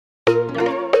Hey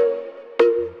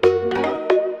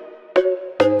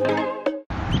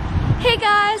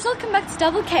guys, welcome back to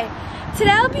Double K.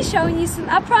 Today I'll be showing you some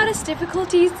apparatus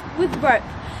difficulties with rope.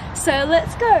 So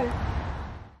let's go!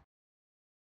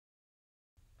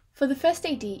 For the first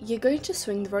AD, you're going to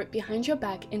swing the rope behind your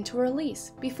back into a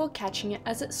release before catching it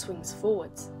as it swings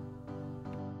forwards.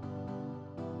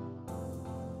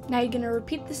 Now you're going to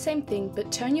repeat the same thing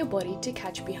but turn your body to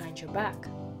catch behind your back.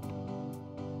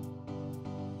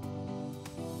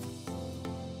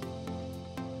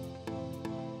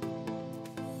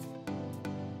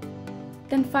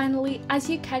 Then finally, as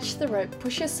you catch the rope,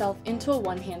 push yourself into a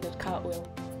one-handed cartwheel.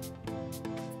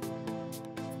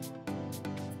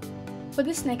 For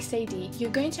this next AD, you're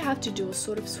going to have to do a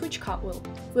sort of switch cartwheel,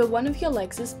 where one of your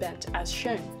legs is bent as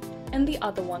shown, and the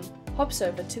other one hops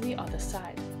over to the other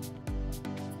side.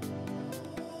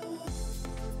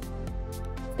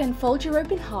 Then fold your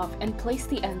rope in half and place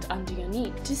the end under your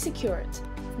knee to secure it,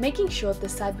 making sure the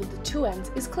side with the two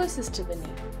ends is closest to the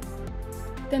knee.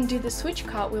 Then do the switch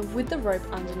cartwheel with the rope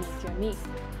underneath your knee.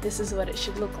 This is what it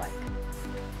should look like.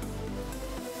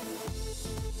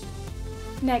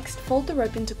 Next, fold the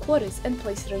rope into quarters and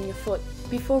place it on your foot,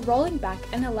 before rolling back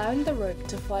and allowing the rope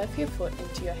to fly off your foot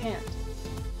into your hand.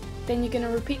 Then you're going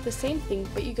to repeat the same thing,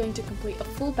 but you're going to complete a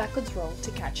full backwards roll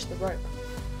to catch the rope.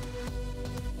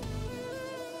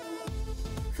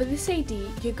 For this AD,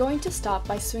 you're going to start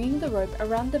by swinging the rope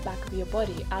around the back of your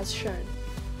body as shown.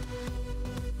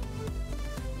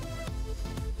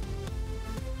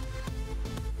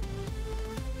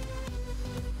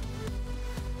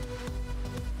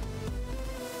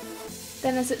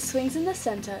 Then as it swings in the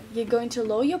center, you're going to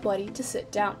lower your body to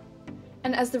sit down.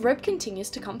 And as the rope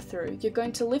continues to come through, you're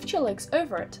going to lift your legs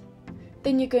over it.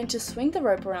 Then you're going to swing the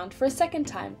rope around for a second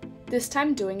time, this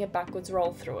time doing a backwards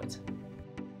roll through it.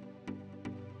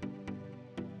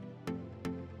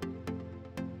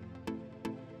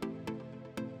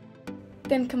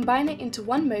 Then combine it into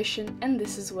one motion, and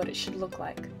this is what it should look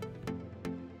like.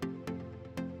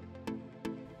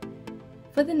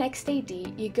 For the next AD,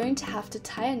 you're going to have to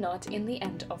tie a knot in the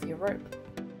end of your rope.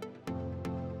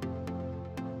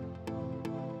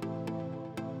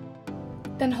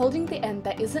 Then holding the end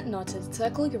that isn't knotted,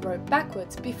 circle your rope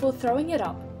backwards before throwing it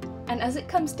up, and as it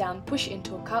comes down, push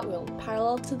into a cartwheel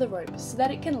parallel to the rope so that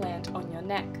it can land on your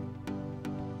neck.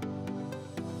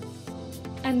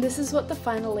 And this is what the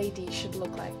final AD should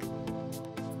look like.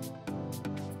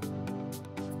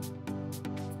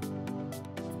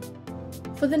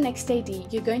 For the next AD,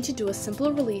 you're going to do a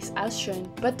simple release as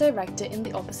shown, but direct it in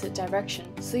the opposite direction,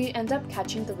 so you end up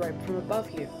catching the rope from above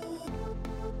you.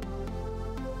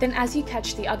 Then as you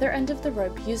catch the other end of the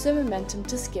rope, use the momentum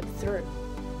to skip through.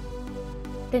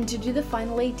 Then to do the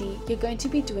final AD, you're going to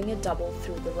be doing a double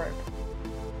through the rope.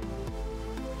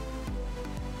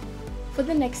 For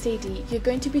the next AD, you're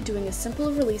going to be doing a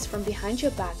simple release from behind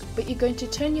your back, but you're going to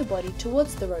turn your body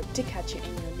towards the rope to catch it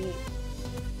in your knee.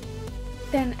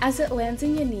 Then, as it lands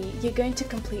in your knee, you're going to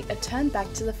complete a turn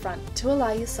back to the front to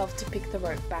allow yourself to pick the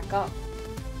rope back up.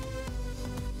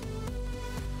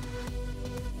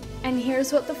 And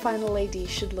here's what the final AD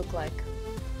should look like.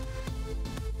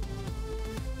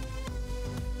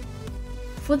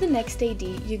 For the next AD,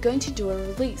 you're going to do a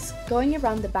release, going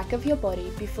around the back of your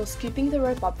body before scooping the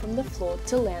rope up from the floor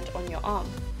to land on your arm.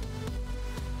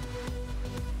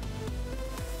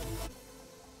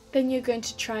 Then you're going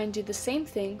to try and do the same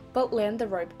thing, but land the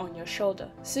rope on your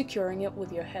shoulder, securing it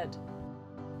with your head.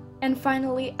 And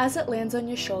finally, as it lands on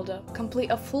your shoulder,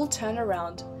 complete a full turn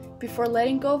around, before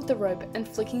letting go of the rope and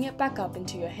flicking it back up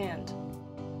into your hand.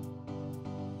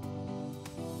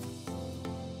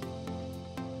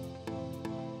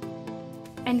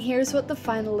 And here's what the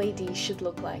final AD should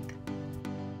look like.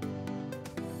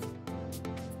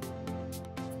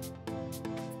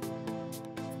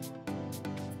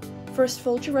 First,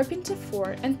 fold your rope into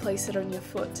 4 and place it on your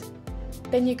foot.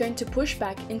 Then you're going to push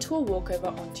back into a walkover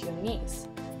onto your knees,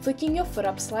 flicking your foot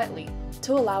up slightly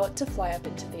to allow it to fly up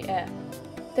into the air.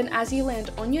 Then as you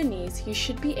land on your knees, you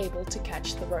should be able to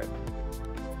catch the rope.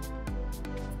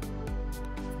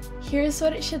 Here's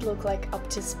what it should look like up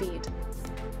to speed.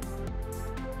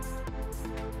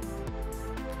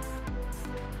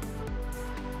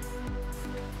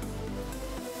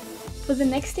 For the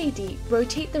next AD,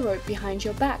 rotate the rope behind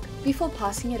your back before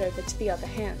passing it over to the other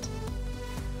hand.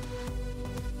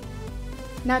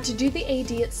 Now to do the AD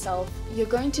itself, you're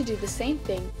going to do the same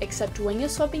thing, except when you're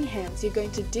swapping hands, you're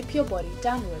going to dip your body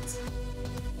downwards.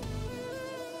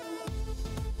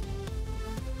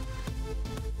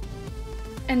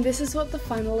 And this is what the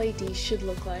final AD should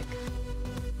look like.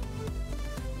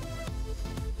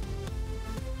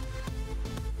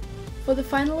 For For the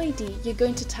final AD, you're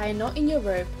going to tie a knot in your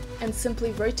rope and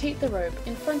simply rotate the rope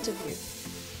in front of you.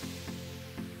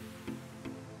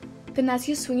 Then as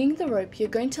you're swinging the rope, you're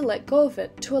going to let go of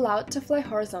it to allow it to fly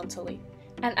horizontally,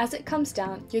 and as it comes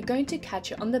down, you're going to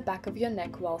catch it on the back of your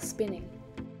neck while spinning.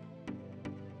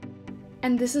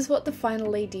 And this is what the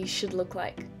final AD should look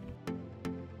like.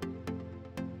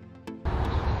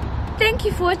 Thank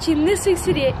you for watching this week's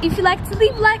video. If you'd like to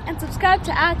leave a like and subscribe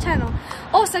to our channel.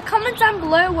 Also comment down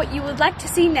below what you would like to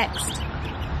see next.